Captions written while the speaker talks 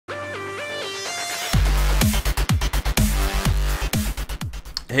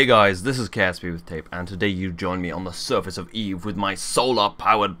Hey guys, this is Carsby with Tape, and today you join me on the surface of Eve with my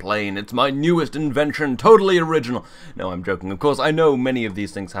solar-powered plane. It's my newest invention, totally original. No, I'm joking. Of course, I know many of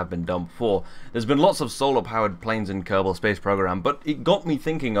these things have been done before. There's been lots of solar-powered planes in Kerbal Space Program, but it got me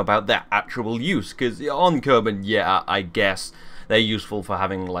thinking about their actual use, because on Kerbal, yeah, I guess they're useful for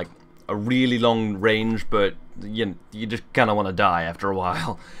having, like, a really long range, but you just kind of want to die after a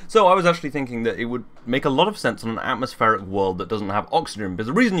while. So I was actually thinking that it would make a lot of sense on an atmospheric world that doesn't have oxygen, because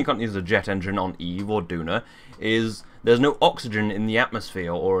the reason you can't use a jet engine on Eve or Duna is there's no oxygen in the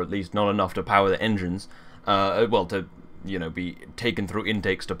atmosphere, or at least not enough to power the engines, well, to be taken through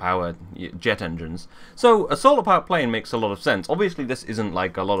intakes to power jet engines. So a solar powered plane makes a lot of sense. Obviously this isn't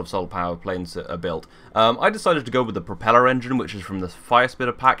like a lot of solar powered planes are built. I decided to go with the propeller engine, which is from the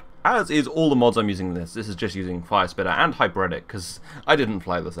Firespitter pack, as is all the mods I'm using in this. This is just using Firespitter and Hybredic, because I didn't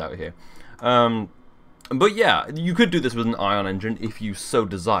fly this out here. But yeah, you could do this with an ion engine if you so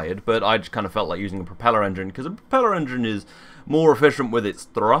desired, but I just kind of felt like using a propeller engine, because a propeller engine is more efficient with its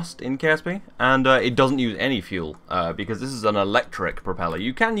thrust in KSP, and it doesn't use any fuel, because this is an electric propeller.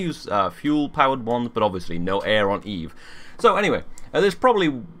 You can use fuel-powered ones, but obviously no air on Eve. So anyway, this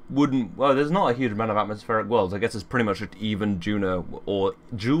probably wouldn't, well, there's not a huge amount of atmospheric worlds. I guess it's pretty much just even Duna, or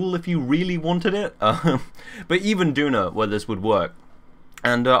Joule if you really wanted it, but even Duna where this would work.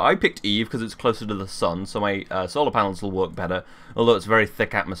 And I picked Eve because it's closer to the sun, so my solar panels will work better, although it's a very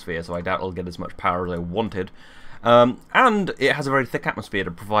thick atmosphere, so I doubt I'll get as much power as I wanted. And it has a very thick atmosphere to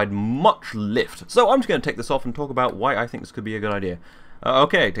provide much lift. So I'm just going to take this off and talk about why I think this could be a good idea.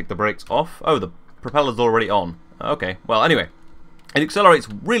 Okay, take the brakes off. Oh, the propeller's already on. Okay, well, anyway. It accelerates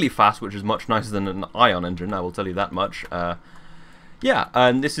really fast, which is much nicer than an ion engine, I will tell you that much. Yeah,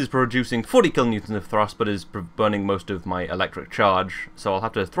 and this is producing 40 kilonewtons of thrust, but is burning most of my electric charge. So I'll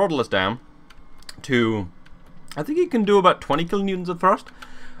have to throttle this down to, I think it can do about 20 kilonewtons of thrust,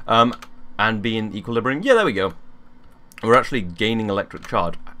 and be in equilibrium. Yeah, there we go. We're actually gaining electric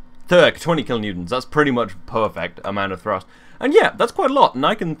charge. 20 kilonewtons, that's pretty much perfect amount of thrust. And yeah, that's quite a lot, and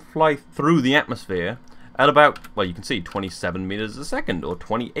I can fly through the atmosphere at about, well, you can see 27 meters a second, or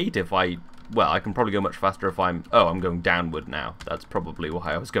 28 if I, well, I can probably go much faster if I'm going downward now. That's probably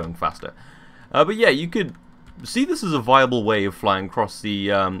why I was going faster. But yeah, you could see this as a viable way of flying across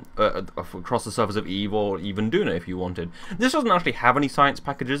the surface of Eve or even Duna if you wanted. This doesn't actually have any science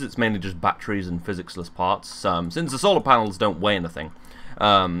packages, it's mainly just batteries and physicsless parts, since the solar panels don't weigh anything.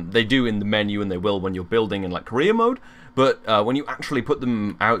 They do in the menu, and they will when you're building in like career mode, but when you actually put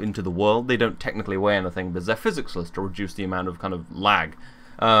them out into the world, they don't technically weigh anything, because they're physicsless to reduce the amount of kind of lag.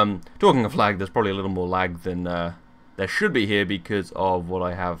 Talking of lag, there's probably a little more lag than there should be here because of what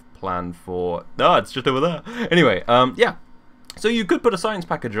I have planned for. Ah, it's just over there. Anyway, yeah. So you could put a science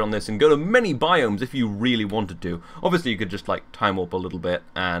package on this and go to many biomes if you really wanted to. Obviously, you could just like time warp a little bit,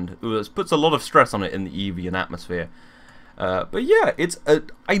 and this puts a lot of stress on it in the Evian atmosphere. But yeah,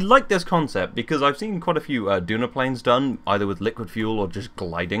 I like this concept because I've seen quite a few Duna planes done, either with liquid fuel or just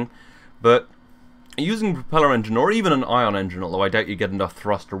gliding. But using a propeller engine, or even an ion engine, although I doubt you get enough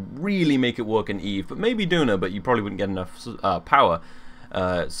thrust to really make it work in Eve, but maybe Duna, but you probably wouldn't get enough power.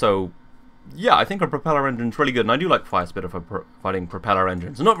 So yeah, I think a propeller engine's really good, and I do like Firespitter for providing propeller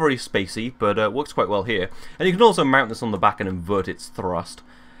engines. Not very spacey, but works quite well here. And you can also mount this on the back and invert its thrust.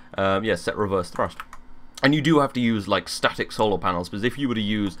 Yeah, set reverse thrust. And you do have to use like static solar panels, because if you were to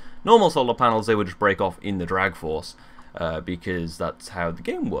use normal solar panels, they would just break off in the drag force, because that's how the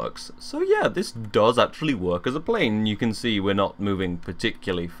game works. So yeah, this does actually work as a plane. You can see we're not moving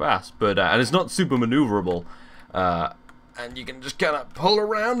particularly fast, but and it's not super maneuverable. And you can just kind of pull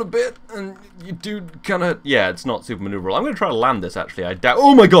around a bit, and you do kind of, yeah, it's not super maneuverable. I'm going to try to land this, actually. I doubt,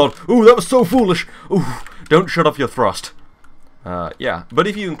 oh my god, ooh, that was so foolish. Ooh, don't shut off your thrust. Yeah, but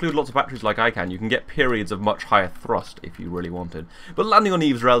if you include lots of batteries like I can, you can get periods of much higher thrust if you really wanted. But landing on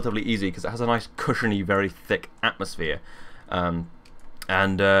Eve is relatively easy because it has a nice cushiony, very thick atmosphere. Yeah,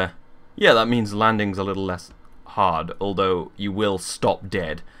 that means landing's a little less hard, although you will stop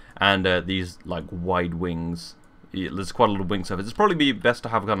dead. And these like wide wings, there's quite a lot of wing surface. It's probably be best to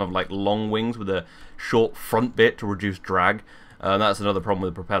have kind of like long wings with a short front bit to reduce drag. That's another problem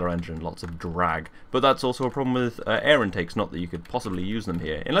with the propeller engine, lots of drag. But that's also a problem with air intakes, not that you could possibly use them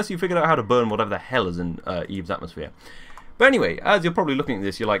here, unless you figured out how to burn whatever the hell is in Eve's atmosphere. But anyway, as you're probably looking at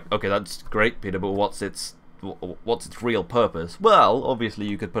this, you're like, okay, that's great, Peter, but what's its real purpose? Well, obviously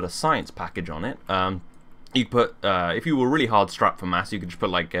you could put a science package on it. You could put, if you were really hard strapped for mass, you could just put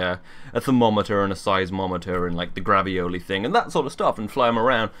like a thermometer and a seismometer and like the gravioli thing and that sort of stuff and fly them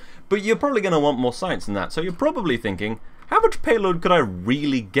around. But you're probably going to want more science than that, so you're probably thinking, how much payload could I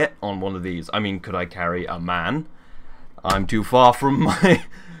really get on one of these? I mean, could I carry a man? I'm too far from my...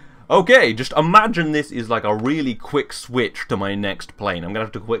 Okay, just imagine this is like a really quick switch to my next plane. I'm gonna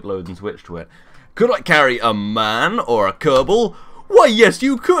have to quick load and switch to it. Could I carry a man or a Kerbal? Why, yes,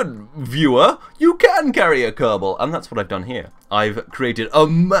 you could, viewer. You can carry a Kerbal, and that's what I've done here. I've created a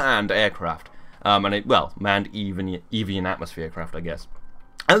manned aircraft. Well, manned Evian atmosphere craft, I guess.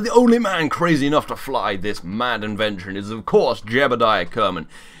 And the only man crazy enough to fly this mad invention is, of course, Jebediah Kerman.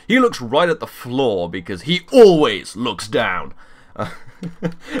 He looks right at the floor because he always looks down.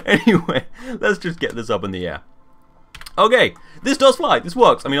 Anyway, let's just get this up in the air. Okay, this does fly. This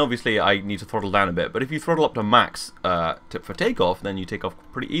works. I mean, obviously, I need to throttle down a bit, but if you throttle up to max for takeoff, then you take off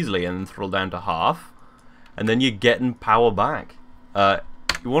pretty easily, and then throttle down to half, and then you're getting power back.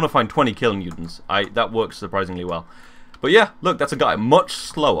 You want to find 20 kilonewtons. That works surprisingly well. But yeah, look, that's a guy. Much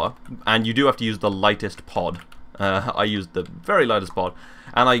slower, and you do have to use the lightest pod. I used the very lightest pod,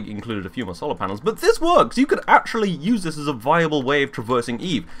 and I included a few more solar panels. But this works! You could actually use this as a viable way of traversing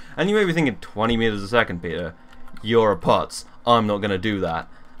Eve. And you may be thinking, 20 meters a second, Peter. You're a putz. I'm not going to do that.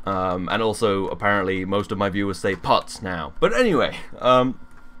 And also, apparently, most of my viewers say putz now. But anyway,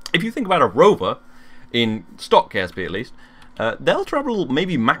 if you think about a rover, in stock KSP at least, they'll travel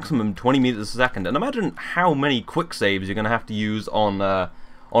maybe maximum 20 meters a second. And imagine how many quick saves you're going to have to use on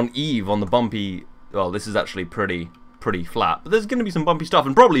Eve, on the bumpy... Well, this is actually pretty flat, but there's going to be some bumpy stuff,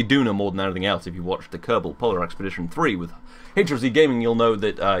 and probably Duna more than anything else. If you watched the Kerbal Polar Expedition 3 with HRC Gaming, you'll know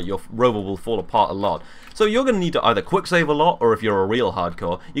that your rover will fall apart a lot. So you're going to need to either quick save a lot, or if you're a real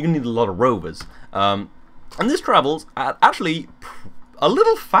hardcore, you're going to need a lot of rovers. And this travels at actually a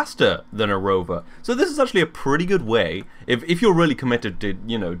little faster than a rover. So this is actually a pretty good way, if you're really committed to,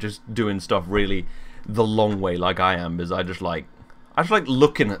 you know, just doing stuff really the long way like I am, because I just like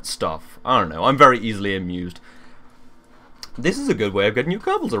looking at stuff. I don't know, I'm very easily amused. This is a good way of getting your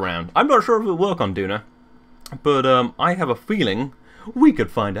Kerbals around. I'm not sure if it'll work on Duna, but I have a feeling we could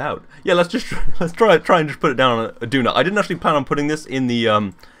find out. Yeah, let's try and just put it down on a Duna. I didn't actually plan on putting this in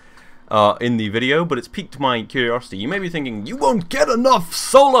the video, but it's piqued my curiosity. You may be thinking, you won't get enough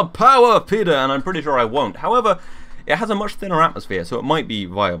solar power, Peter, and I'm pretty sure I won't. However, it has a much thinner atmosphere, so it might be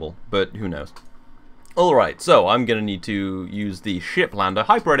viable, but who knows. Alright, so I'm going to need to use the ship lander.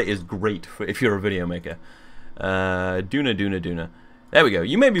 Hyperedit is great for if you're a video maker. Duna. There we go.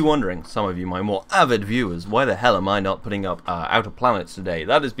 You may be wondering, some of you, my more avid viewers, why the hell am I not putting up Outer Planets today?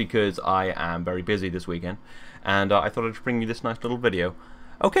 That is because I am very busy this weekend, and I thought I'd just bring you this nice little video.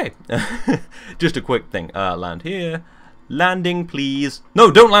 Okay, just a quick thing. Land here. Landing, please. No,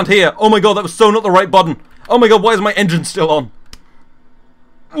 don't land here! Oh my god, that was so not the right button! Oh my god, why is my engine still on?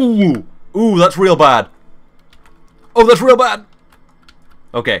 Ooh! Ooh, that's real bad. Oh, that's real bad.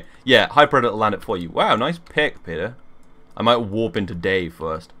 Okay, yeah, Hyperedit will land it for you. Wow, nice pick, Peter. I might warp into Dave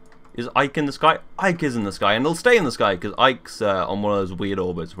first. Is Ike in the sky? Ike is in the sky, and it'll stay in the sky, because Ike's on one of those weird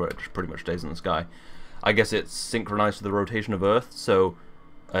orbits where it just pretty much stays in the sky. I guess it's synchronized to the rotation of Earth, so...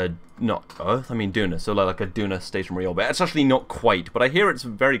 not Earth, I mean Duna, so like a Duna stationary orbit. It's actually not quite, but I hear it's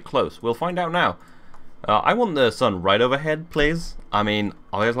very close. We'll find out now. I want the sun right overhead, please. I mean,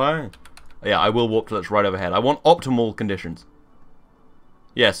 obviously... Yeah, I will warp till it's right overhead. I want optimal conditions.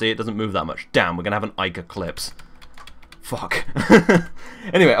 Yeah, see, it doesn't move that much. Damn, we're gonna have an Ike eclipse. Fuck.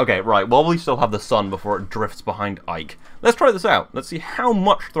 Anyway, okay, right. While we still have the sun before it drifts behind Ike, let's try this out. Let's see how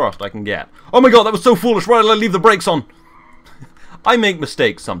much thrust I can get. Oh my god, that was so foolish. Why did I leave the brakes on? I make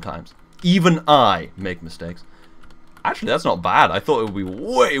mistakes sometimes. Even I make mistakes. Actually, that's not bad. I thought it would be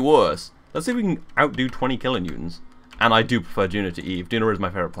way worse. Let's see if we can outdo 20 kilonewtons. And I do prefer Duna to Eve. Duna is my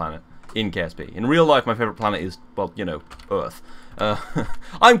favorite planet in KSP. In real life, my favorite planet is, well, you know, Earth.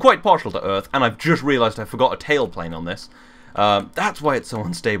 I'm quite partial to Earth, and I've just realized I forgot a tailplane on this. That's why it's so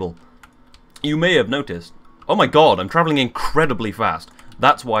unstable. You may have noticed. Oh my god, I'm traveling incredibly fast.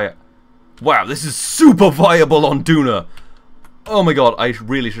 That's why... Wow, this is super viable on Duna. Oh my god, I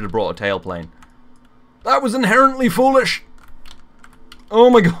really should have brought a tailplane. That was inherently foolish. Oh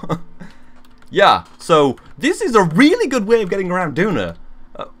my god. Yeah, so this is a really good way of getting around Duna.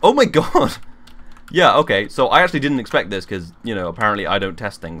 Oh my god. Yeah, okay, so I actually didn't expect this because, you know, apparently I don't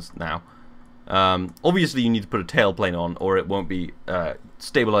test things now. Obviously you need to put a tailplane on or it won't be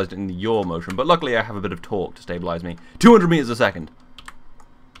stabilized in the yaw motion, but luckily I have a bit of torque to stabilize me. 200 meters a second.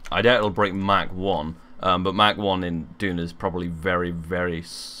 I doubt it'll break Mach 1, but Mach 1 in Duna is probably very, very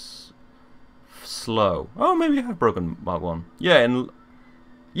slow. Oh, maybe I have broken Mach 1. Yeah,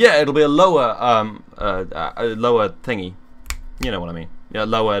 yeah, it'll be a lower, lower thingy. You know what I mean. Yeah,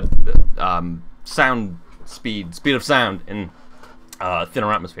 lower sound speed of sound in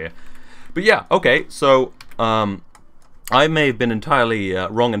thinner atmosphere. But yeah, okay, so I may have been entirely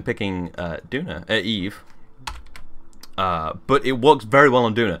wrong in picking Duna, Eve. but it works very well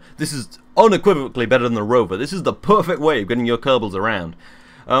on Duna. This is unequivocally better than the rover. This is the perfect way of getting your Kerbals around.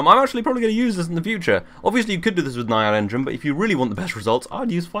 I'm actually probably going to use this in the future. Obviously, you could do this with Naiad Engine, but if you really want the best results,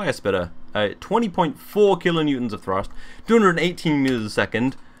 I'd use Firespitter. 20.4 kilonewtons of thrust, 218 meters a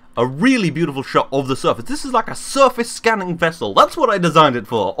second, a really beautiful shot of the surface. This is like a surface scanning vessel. That's what I designed it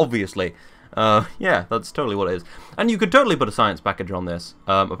for, obviously. Yeah, that's totally what it is. And you could totally put a science package on this.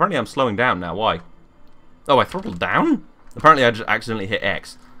 Apparently I'm slowing down now. Why? Oh, I throttled down? Apparently I just accidentally hit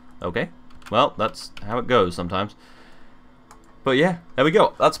X. Okay. Well, that's how it goes sometimes. But yeah, there we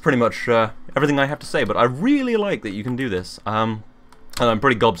go. That's pretty much everything I have to say. But I really like that you can do this. And I'm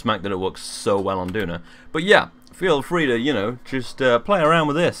pretty gobsmacked that it works so well on Duna. But yeah, feel free to, you know, just play around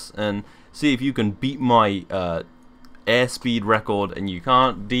with this and see if you can beat my airspeed record. And you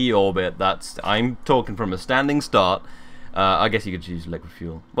can't deorbit. I'm talking from a standing start. I guess you could use liquid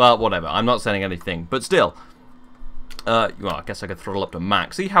fuel. Well, whatever. I'm not saying anything. But still, well, I guess I could throttle up to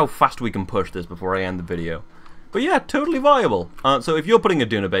max. See how fast we can push this before I end the video. But yeah, totally viable. So if you're putting a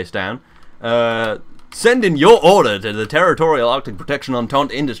Duna base down, send in your order to the Territorial Arctic Protection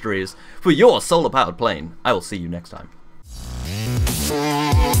Entente Industries for your solar-powered plane. I will see you next time.